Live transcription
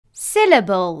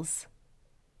Syllables.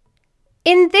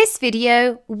 In this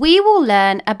video, we will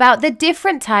learn about the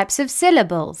different types of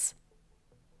syllables.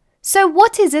 So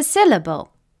what is a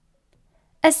syllable?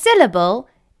 A syllable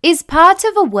is part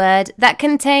of a word that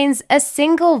contains a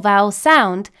single vowel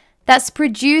sound that's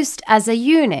produced as a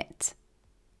unit.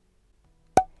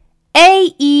 A,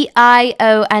 E, I,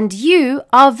 O and U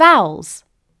are vowels.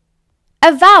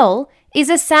 A vowel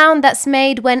is a sound that's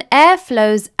made when air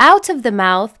flows out of the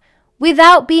mouth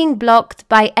without being blocked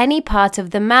by any part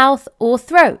of the mouth or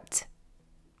throat.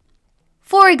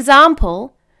 For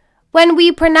example, when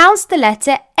we pronounce the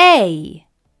letter A,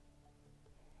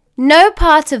 no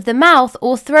part of the mouth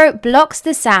or throat blocks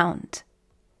the sound.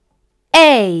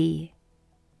 A.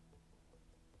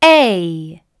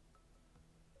 A.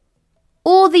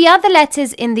 All the other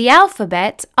letters in the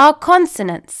alphabet are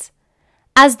consonants,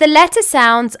 as the letter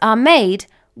sounds are made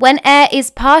when air is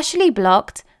partially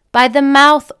blocked by the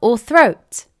mouth or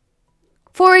throat.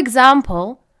 For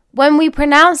example, when we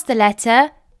pronounce the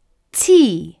letter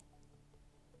T,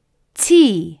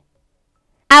 T,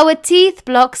 our teeth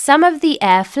block some of the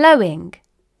air flowing.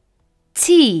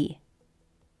 T,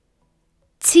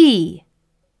 T.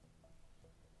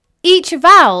 Each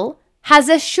vowel has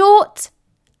a short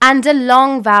and a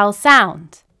long vowel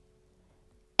sound.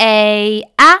 A,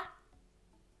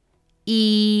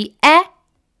 E,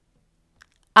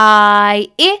 I,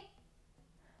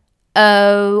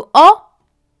 O,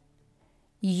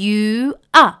 U,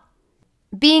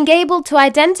 Being able to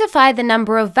identify the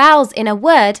number of vowels in a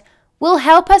word will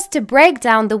help us to break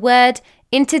down the word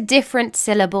into different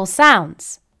syllable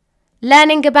sounds.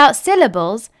 Learning about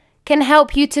syllables can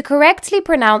help you to correctly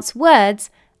pronounce words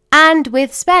and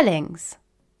with spellings.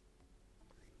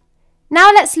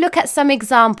 Now let's look at some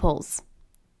examples.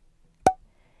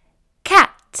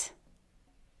 Cat.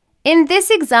 In this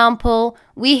example,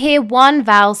 we hear one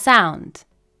vowel sound,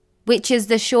 which is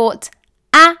the short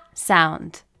A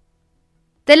sound.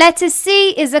 The letter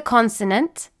C is a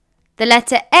consonant, the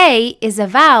letter A is a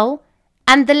vowel,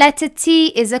 and the letter T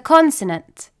is a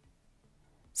consonant.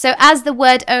 So as the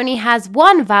word only has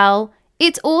one vowel,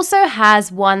 it also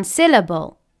has one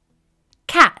syllable.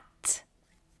 Cat.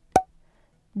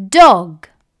 Dog.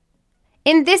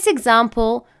 In this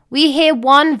example, we hear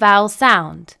one vowel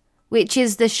sound, which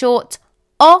is the short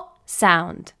O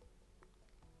sound.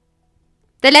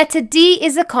 The letter D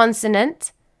is a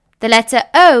consonant, the letter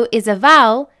O is a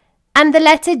vowel, and the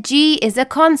letter G is a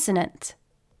consonant.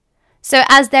 So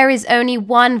as there is only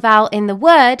one vowel in the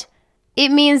word, it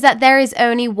means that there is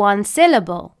only one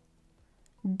syllable.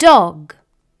 Dog.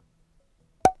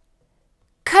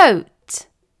 Coat.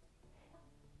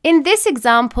 In this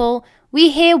example, we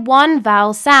hear one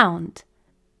vowel sound,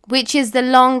 which is the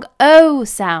long O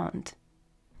sound.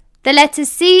 The letter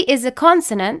C is a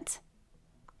consonant.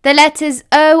 The letters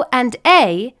O and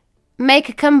A make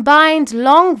a combined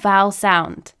long vowel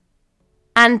sound,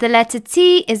 and the letter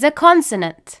T is a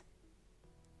consonant.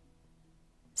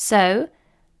 So,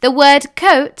 the word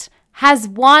coat has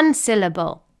one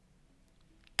syllable.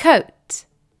 Coat.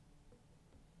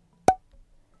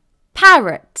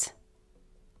 Parrot.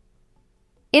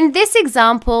 In this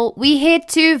example, we hear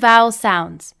two vowel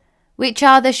sounds, which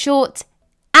are the short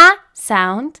A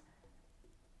sound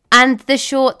and the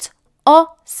short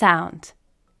O sound.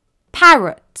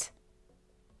 Parrot.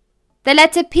 The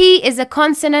letter P is a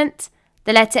consonant,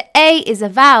 the letter A is a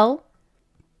vowel,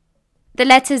 the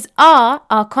letters R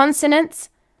are consonants,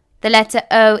 the letter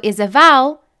O is a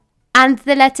vowel, and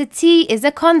the letter T is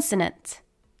a consonant.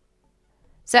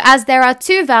 So as there are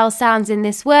two vowel sounds in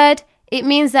this word, it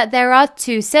means that there are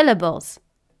two syllables.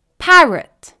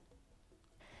 Parrot.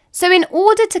 So in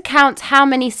order to count how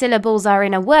many syllables are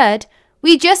in a word,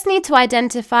 we just need to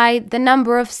identify the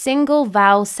number of single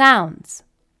vowel sounds.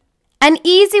 An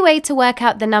easy way to work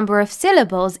out the number of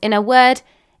syllables in a word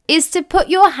is to put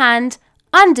your hand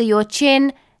under your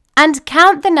chin and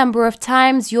count the number of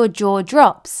times your jaw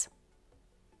drops.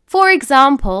 For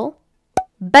example,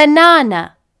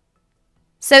 banana.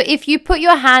 So if you put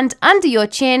your hand under your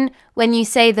chin when you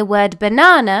say the word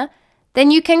banana, then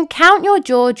you can count your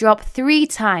jaw drop 3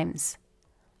 times.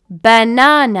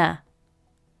 Banana.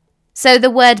 So the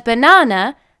word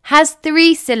banana has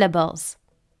 3 syllables.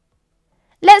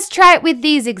 Let's try it with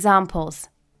these examples.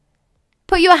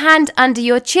 Put your hand under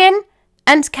your chin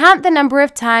and count the number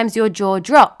of times your jaw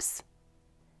drops.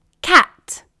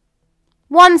 Cat.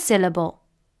 1 syllable.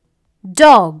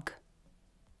 Dog.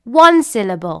 1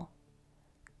 syllable.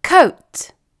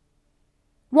 Coat.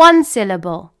 1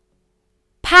 syllable.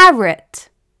 Parrot.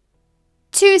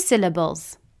 2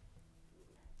 syllables.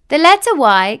 The letter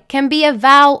Y can be a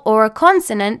vowel or a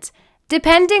consonant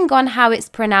depending on how it's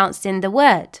pronounced in the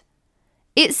word.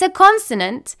 It's a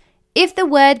consonant if the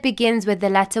word begins with the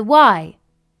letter Y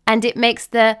and it makes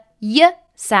the Y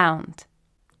sound.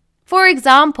 For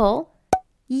example,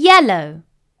 yellow,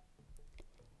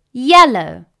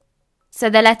 yellow. So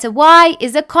the letter Y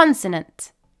is a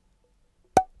consonant.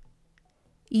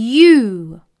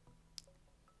 You,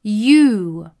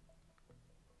 you.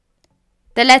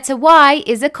 The letter Y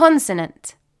is a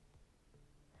consonant.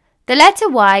 The letter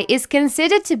Y is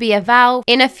considered to be a vowel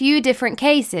in a few different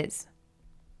cases.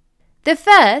 The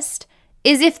first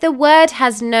is if the word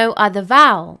has no other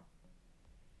vowel.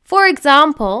 For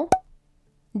example,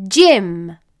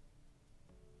 gym,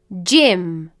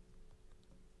 gym.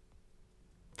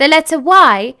 The letter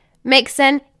Y makes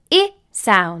an I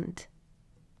sound.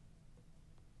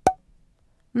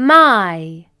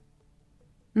 My,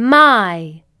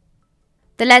 my.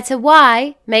 The letter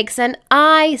Y makes an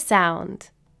I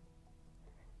sound.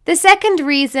 The second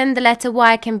reason the letter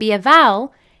Y can be a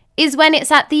vowel is when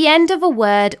it's at the end of a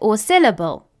word or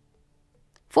syllable.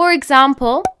 For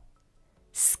example,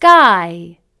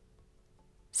 sky,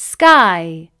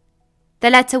 sky. The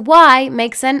letter Y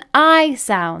makes an I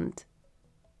sound.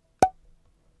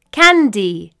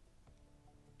 Candy,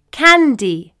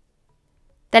 candy.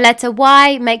 The letter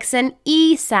Y makes an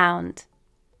E sound.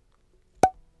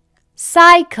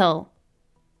 Cycle,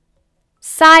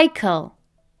 cycle.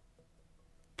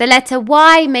 The letter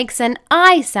Y makes an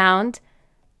I sound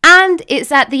and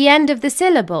it's at the end of the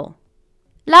syllable.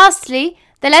 Lastly,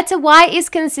 the letter Y is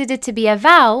considered to be a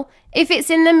vowel if it's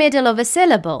in the middle of a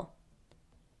syllable.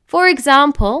 For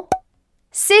example,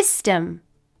 system,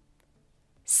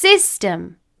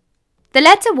 system. The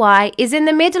letter Y is in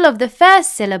the middle of the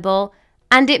first syllable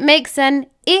and it makes an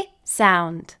I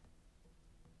sound.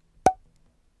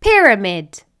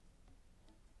 Pyramid,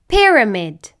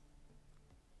 pyramid.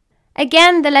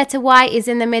 Again, the letter Y is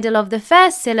in the middle of the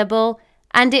first syllable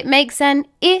and it makes an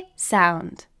I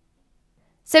sound.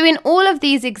 So in all of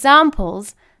these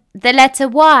examples, the letter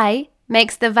Y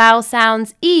makes the vowel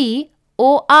sounds E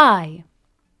or I.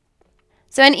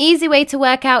 So an easy way to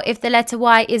work out if the letter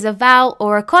Y is a vowel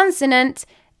or a consonant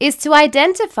is to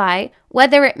identify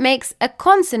whether it makes a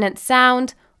consonant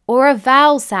sound or a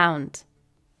vowel sound.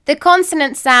 The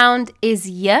consonant sound is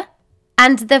Y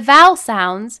and the vowel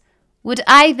sounds would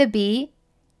either be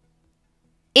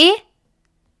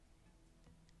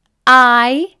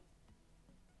I,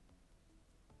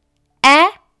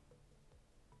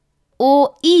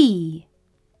 or E.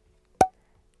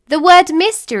 The word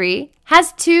mystery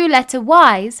has two letter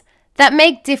Ys that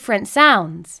make different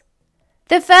sounds.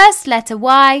 The first letter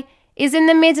Y is in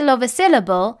the middle of a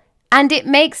syllable and it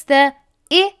makes the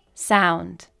I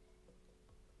sound.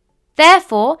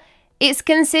 Therefore, it's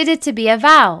considered to be a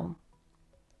vowel.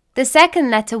 The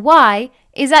second letter Y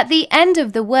is at the end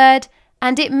of the word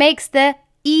and it makes the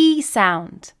E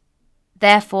sound.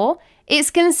 Therefore, it's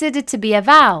considered to be a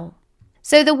vowel.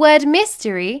 So the word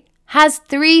mystery has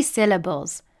 3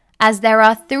 syllables, as there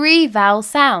are 3 vowel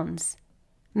sounds.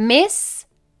 Mystery,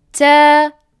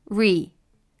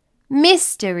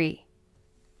 mystery.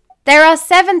 There are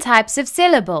 7 types of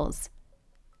syllables: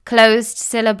 closed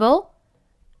syllable,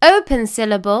 open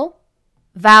syllable,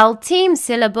 vowel team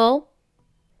syllable,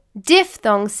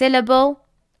 diphthong syllable,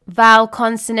 vowel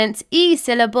consonant-e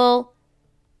syllable,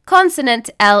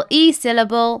 consonant-le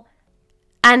syllable,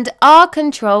 and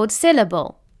R-controlled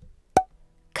syllable.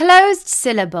 Closed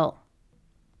syllable.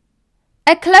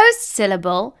 A closed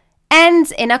syllable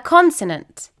ends in a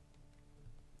consonant.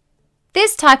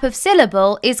 This type of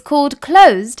syllable is called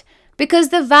closed because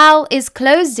the vowel is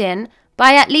closed in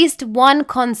by at least one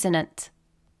consonant.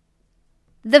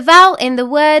 The vowel in the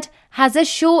word has a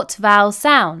short vowel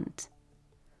sound.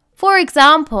 For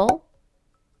example,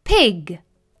 pig.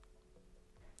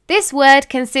 This word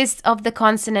consists of the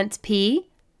consonant P,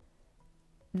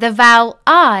 the vowel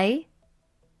I,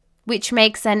 which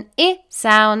makes an I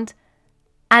sound,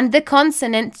 and the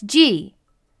consonant G.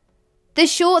 The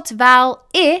short vowel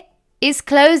I is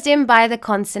closed in by the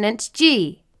consonant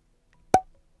G.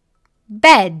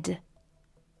 Bed.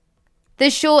 The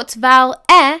short vowel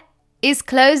E is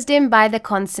closed in by the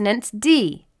consonant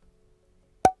D.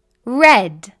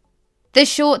 Red. The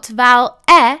short vowel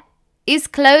E is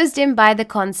closed in by the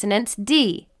consonant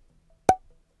D.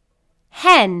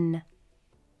 Hen.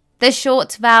 The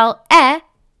short vowel E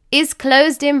is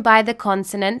closed in by the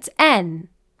consonant N.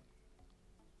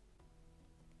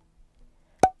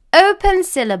 Open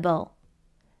syllable.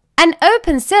 An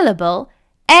open syllable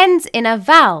ends in a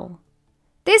vowel.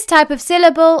 This type of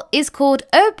syllable is called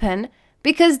open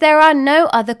because there are no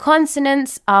other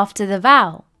consonants after the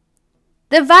vowel.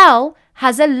 The vowel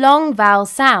has a long vowel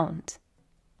sound.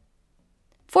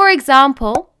 For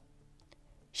example,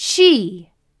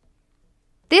 she.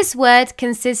 This word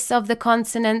consists of the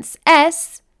consonants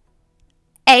S,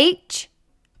 H,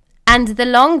 and the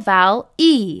long vowel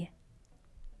E.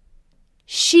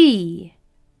 She.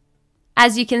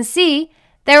 As you can see,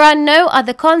 there are no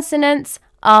other consonants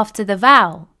after the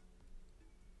vowel.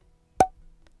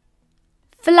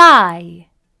 Fly.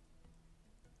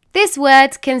 This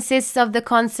word consists of the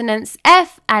consonants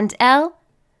F and L.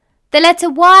 The letter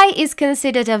Y is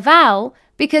considered a vowel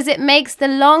because it makes the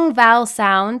long vowel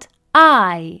sound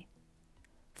I.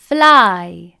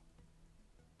 Fly.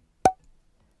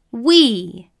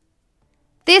 We.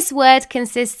 This word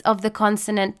consists of the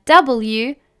consonant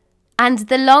W and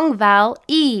the long vowel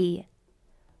E.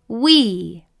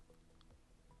 We.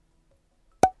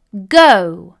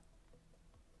 Go.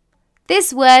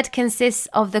 This word consists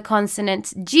of the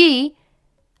consonant G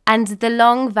and the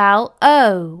long vowel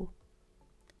O.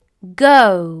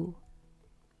 Go.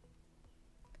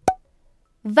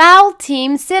 Vowel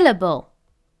team syllable.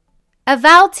 A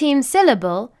vowel team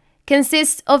syllable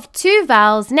consists of two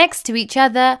vowels next to each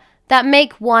other that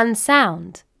make one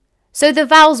sound. So the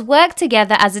vowels work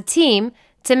together as a team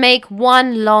to make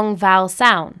one long vowel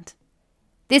sound.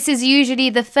 This is usually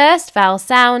the first vowel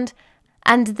sound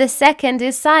and the second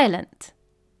is silent.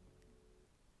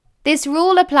 This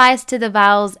rule applies to the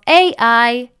vowels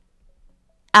AI,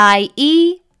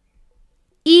 IE,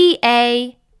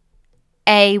 EA,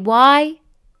 AY,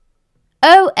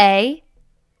 OA,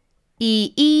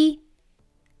 EE,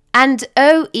 and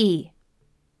OE.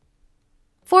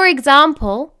 For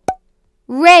example,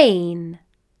 rain,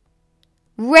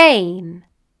 rain.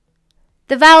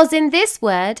 The vowels in this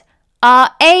word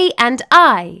are A and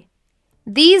I.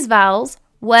 These vowels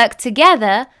work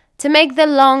together to make the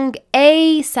long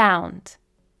A sound,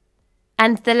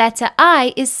 and the letter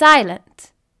I is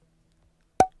silent.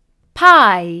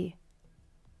 Pie,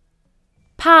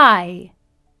 pie.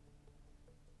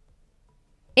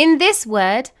 In this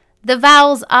word, the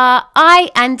vowels are I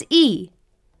and E.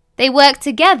 They work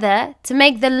together to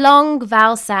make the long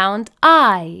vowel sound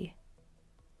I.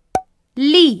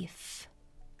 Leaf,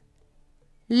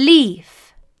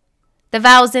 leaf. The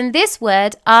vowels in this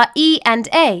word are E and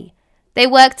A. They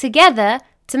work together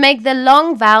to make the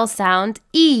long vowel sound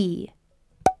E.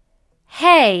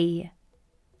 Hay,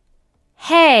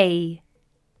 hay.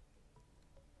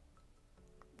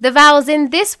 The vowels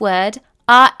in this word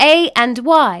are A and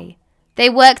Y. They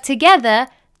work together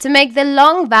to make the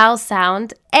long vowel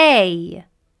sound A.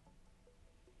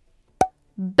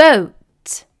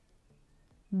 Boat,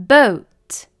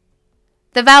 boat.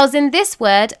 The vowels in this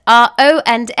word are O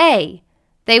and A.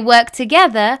 They work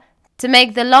together to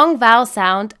make the long vowel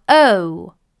sound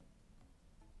O.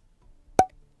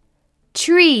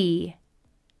 Tree,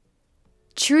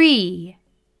 tree.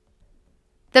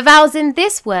 The vowels in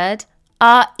this word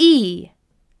are E.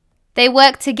 They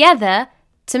work together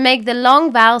to make the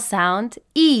long vowel sound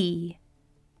E.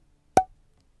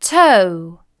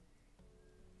 Toe,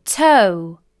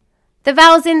 toe. The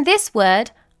vowels in this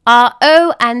word are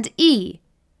O and E.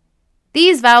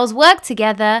 These vowels work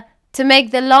together to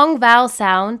make the long vowel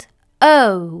sound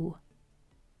O.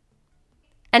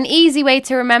 An easy way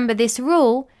to remember this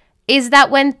rule is that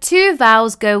when two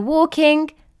vowels go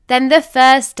walking, then the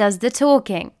first does the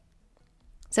talking.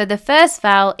 So the first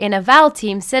vowel in a vowel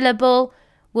team syllable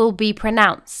will be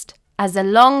pronounced as a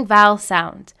long vowel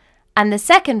sound, and the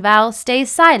second vowel stays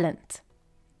silent.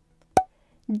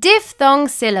 Diphthong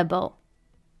syllable.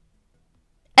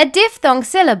 A diphthong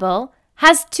syllable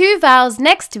has two vowels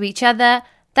next to each other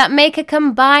that make a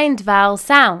combined vowel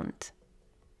sound.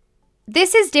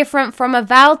 This is different from a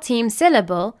vowel team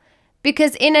syllable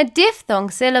because in a diphthong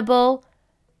syllable,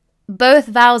 both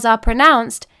vowels are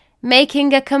pronounced,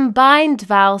 making a combined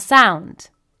vowel sound.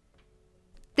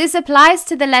 This applies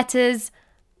to the letters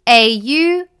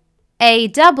AU,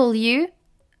 AW,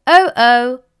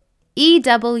 OO,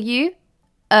 EW,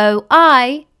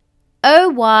 OI,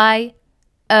 OY,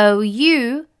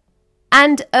 OU,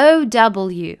 and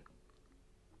OW.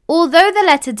 Although the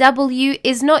letter W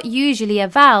is not usually a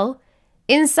vowel,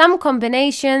 in some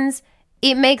combinations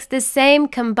it makes the same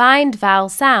combined vowel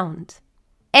sound.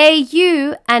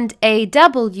 AU and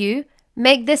AW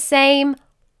make the same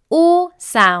OR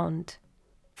sound.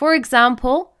 For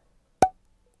example,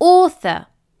 author,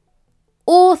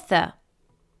 author,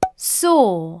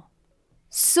 saw,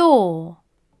 saw.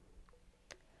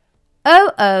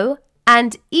 OO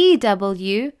and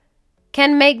EW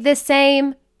can make the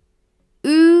same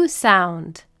OO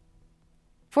sound.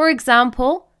 For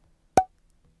example,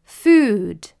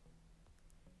 food,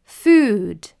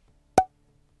 food,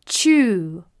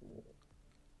 chew,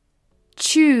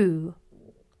 chew.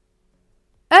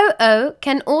 OO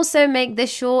can also make the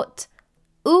short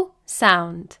U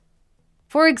sound.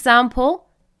 For example,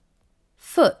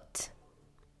 foot.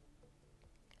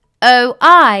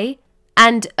 OI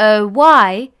and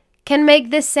OY can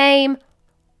make the same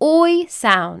OI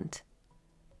sound.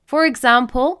 For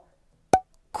example,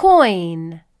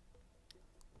 coin,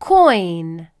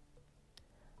 coin,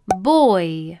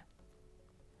 boy,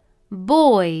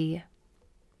 boy.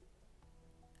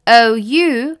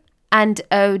 OU and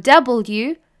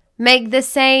OW make the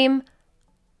same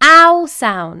OW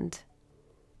sound.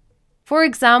 For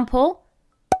example,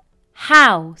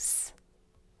 house,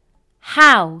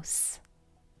 house,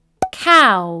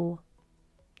 cow,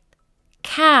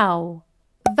 cow.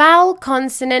 Vowel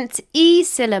consonant E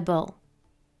syllable.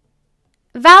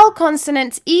 Vowel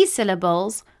consonant E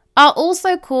syllables are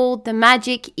also called the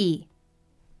magic E.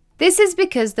 This is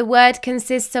because the word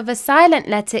consists of a silent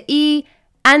letter E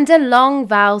and a long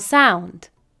vowel sound.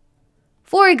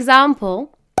 For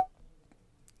example,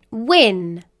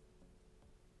 win,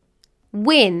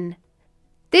 win.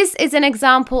 This is an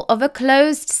example of a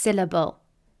closed syllable,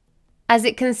 as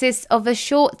it consists of a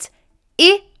short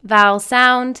I vowel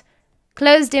sound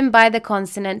closed in by the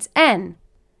consonant N.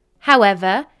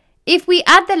 However, if we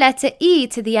add the letter E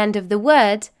to the end of the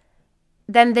word,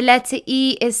 then the letter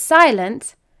E is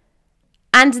silent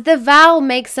and the vowel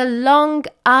makes a long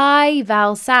I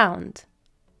vowel sound.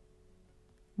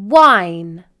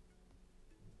 Wine,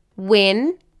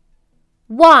 win,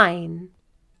 wine.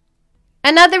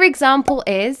 Another example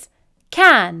is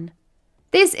can.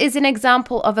 This is an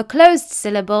example of a closed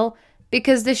syllable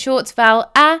because the short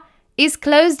vowel A is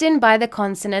closed in by the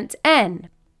consonant N.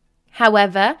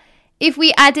 However, if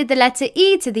we added the letter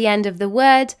E to the end of the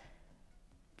word,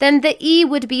 then the E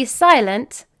would be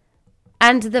silent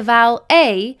and the vowel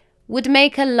A would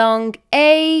make a long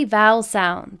A vowel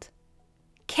sound.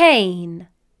 Cane,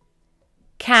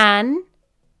 can,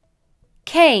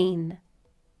 cane.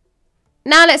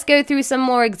 Now let's go through some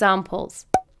more examples.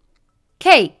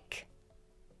 Cake,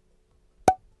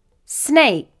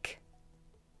 snake,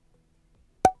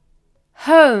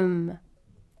 home,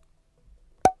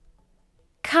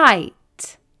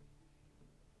 kite.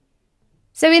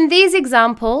 So in these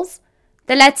examples,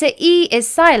 the letter E is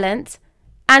silent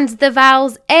and the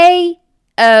vowels A,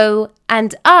 O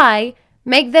and I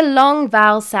make the long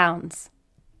vowel sounds.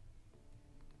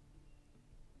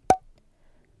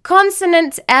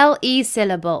 Consonant-le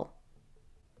syllable.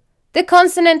 The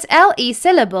consonant-le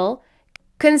syllable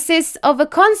consists of a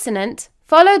consonant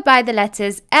followed by the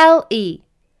letters LE.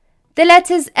 The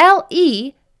letters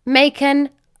LE make an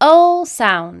OL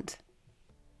sound.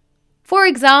 For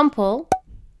example,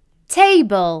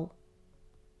 table,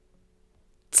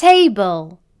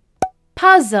 table,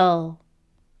 puzzle,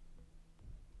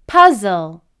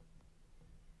 puzzle.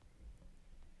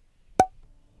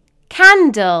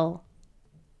 Candle,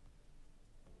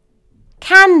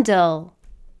 candle.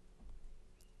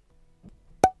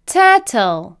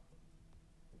 Turtle,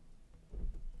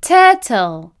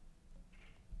 turtle.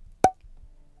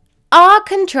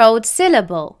 R-controlled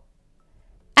syllable.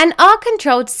 An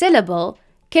R-controlled syllable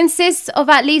consists of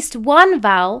at least one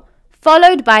vowel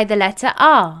followed by the letter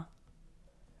R.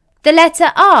 The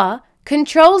letter R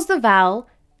controls the vowel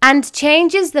and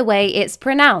changes the way it's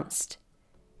pronounced.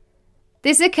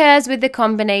 This occurs with the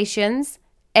combinations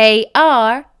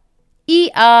AR,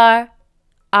 ER,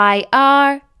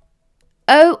 IR,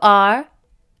 OR,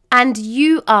 and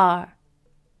UR.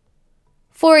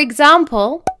 For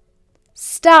example,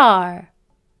 star,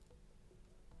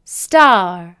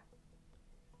 star.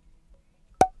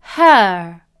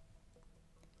 Her,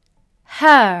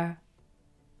 her.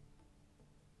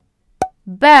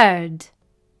 Bird,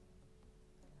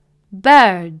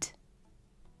 bird.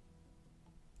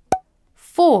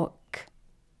 Fork,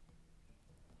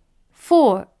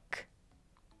 fork.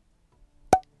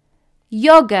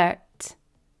 Yogurt,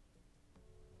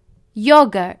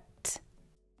 yogurt.